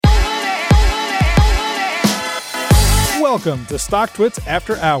Welcome to StockTwits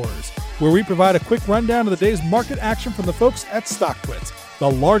After Hours, where we provide a quick rundown of the day's market action from the folks at StockTwits,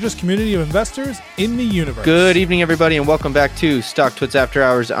 the largest community of investors in the universe. Good evening, everybody, and welcome back to StockTwits After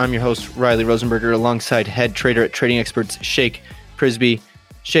Hours. I'm your host, Riley Rosenberger, alongside head trader at Trading Experts, Shake Prisby.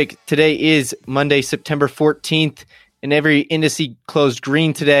 Shake, today is Monday, September 14th, and every indice closed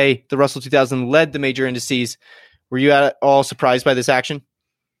green today. The Russell 2000 led the major indices. Were you at all surprised by this action?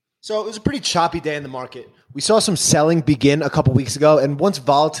 So it was a pretty choppy day in the market. We saw some selling begin a couple weeks ago, and once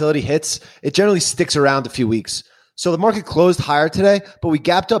volatility hits, it generally sticks around a few weeks. So the market closed higher today, but we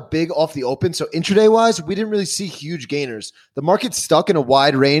gapped up big off the open. So intraday-wise, we didn't really see huge gainers. The market's stuck in a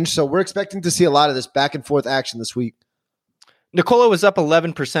wide range, so we're expecting to see a lot of this back and forth action this week. Nikola was up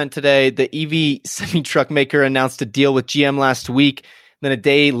 11% today. The EV semi-truck maker announced a deal with GM last week. Then a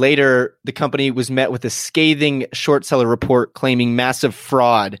day later, the company was met with a scathing short seller report claiming massive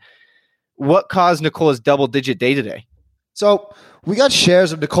fraud. What caused Nikola's double-digit day today? So we got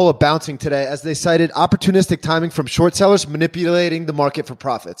shares of Nikola bouncing today as they cited opportunistic timing from short sellers manipulating the market for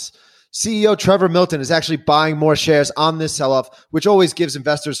profits. CEO Trevor Milton is actually buying more shares on this sell-off, which always gives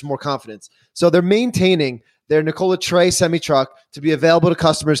investors more confidence. So they're maintaining their Nikola Tre semi-truck to be available to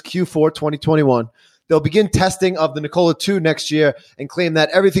customers Q4 2021. They'll begin testing of the Nikola 2 next year and claim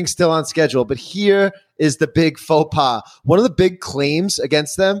that everything's still on schedule. But here is the big faux pas. One of the big claims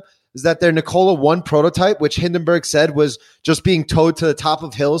against them is that their Nikola 1 prototype, which Hindenburg said was just being towed to the top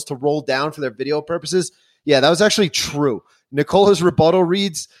of hills to roll down for their video purposes. Yeah, that was actually true. Nikola's rebuttal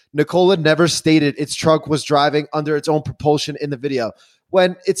reads, Nikola never stated its truck was driving under its own propulsion in the video,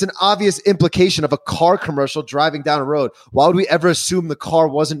 when it's an obvious implication of a car commercial driving down a road. Why would we ever assume the car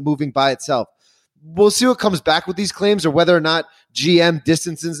wasn't moving by itself? We'll see what comes back with these claims or whether or not GM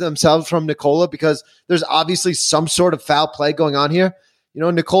distances themselves from Nikola, because there's obviously some sort of foul play going on here. You know,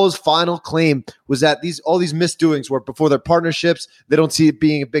 Nikola's final claim was that all these misdoings were before their partnerships. They don't see it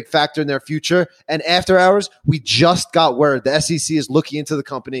being a big factor in their future. And after hours, we just got word the SEC is looking into the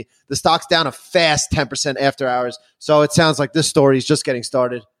company. The stock's down a fast 10% after hours. So it sounds like this story is just getting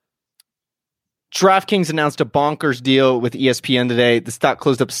started. DraftKings announced a bonkers deal with ESPN today. The stock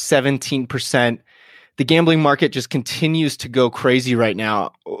closed up 17%. The gambling market just continues to go crazy right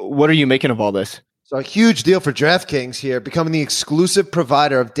now. What are you making of all this? So a huge deal for DraftKings here, becoming the exclusive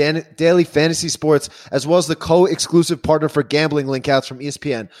provider of daily fantasy sports, as well as the co-exclusive partner for gambling linkouts from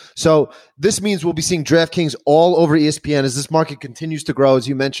ESPN. So this means we'll be seeing DraftKings all over ESPN as this market continues to grow, as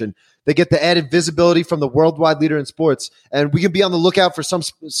you mentioned. They get the added visibility from the worldwide leader in sports, and we can be on the lookout for some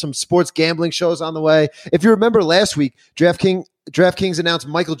sports gambling shows on the way. If you remember last week, DraftKings announced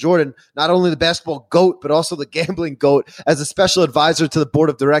Michael Jordan, not only the basketball GOAT, but also the gambling GOAT, as a special advisor to the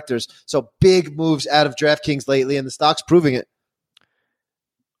board of directors. So big moves out of DraftKings lately, and the stock's proving it.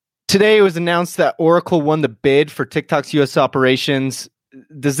 Today it was announced that Oracle won the bid for TikTok's U.S. operations.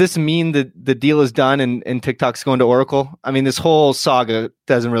 Does this mean that the deal is done and TikTok's going to Oracle? I mean, this whole saga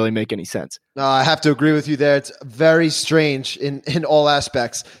doesn't really make any sense. No, I have to agree with you there. It's very strange in all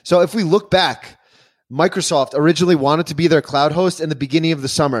aspects. So if we look back, Microsoft originally wanted to be their cloud host in the beginning of the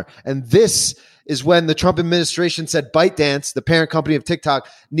summer. And this is when the Trump administration said ByteDance, the parent company of TikTok,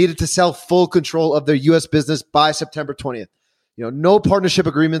 needed to sell full control of their U.S. business by September 20th. You know, no partnership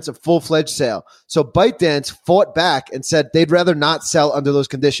agreements, a full-fledged sale. So ByteDance fought back and said they'd rather not sell under those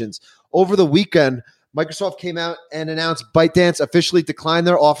conditions. Over the weekend, Microsoft came out and announced ByteDance officially declined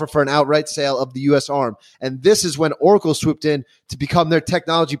their offer for an outright sale of the U.S. arm. And this is when Oracle swooped in to become their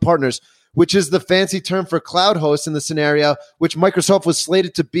technology partners, which is the fancy term for cloud host in the scenario, which Microsoft was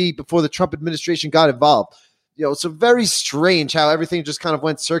slated to be before the Trump administration got involved. You know, so very strange how everything just kind of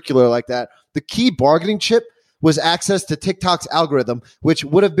went circular like that. The key bargaining chip was access to TikTok's algorithm, which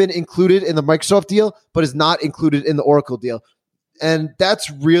would have been included in the Microsoft deal, but is not included in the Oracle deal. And that's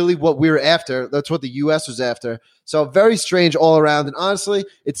really what we were after. That's what the U.S. was after. So very strange all around. And honestly,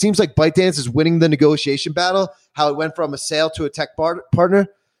 it seems like ByteDance is winning the negotiation battle, how it went from a sale to a tech partner.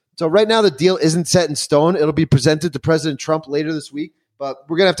 So right now, the deal isn't set in stone. It'll be presented to President Trump later this week, but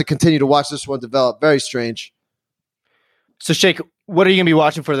we're going to have to continue to watch this one develop. Very strange. So, Shake, what are you going to be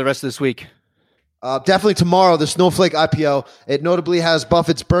watching for the rest of this week? Definitely tomorrow, the Snowflake IPO. It notably has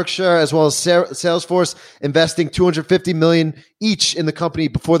Buffett's Berkshire as well as Salesforce investing $250 million each in the company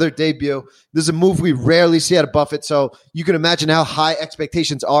before their debut. This is a move we rarely see out of Buffett, so you can imagine how high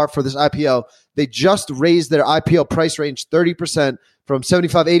expectations are for this IPO. They just raised their IPO price range 30% from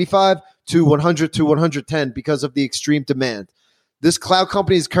 $75.85 to $100 to $110 because of the extreme demand. This cloud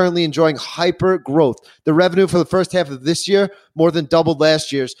company is currently enjoying hyper growth. The revenue for the first half of this year more than doubled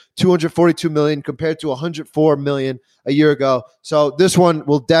last year's $242 million compared to $104 million a year ago. So this one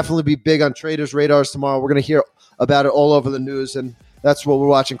will definitely be big on traders' radars tomorrow. We're going to hear about it all over the news, and that's what we're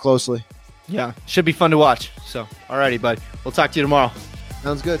watching closely. Yeah, should be fun to watch. So, alrighty, bud. We'll talk to you tomorrow.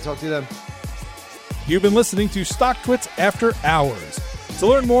 Sounds good. Talk to you then. You've been listening to StockTwits After Hours. To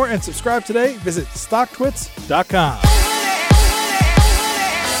learn more and subscribe today, visit StockTwits.com.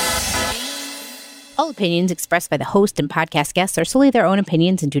 All opinions expressed by the host and podcast guests are solely their own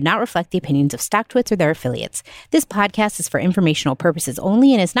opinions and do not reflect the opinions of StockTwits or their affiliates. This podcast is for informational purposes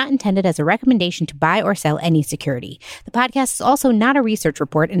only and is not intended as a recommendation to buy or sell any security. The podcast is also not a research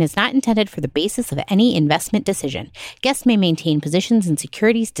report and is not intended for the basis of any investment decision. Guests may maintain positions in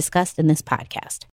securities discussed in this podcast.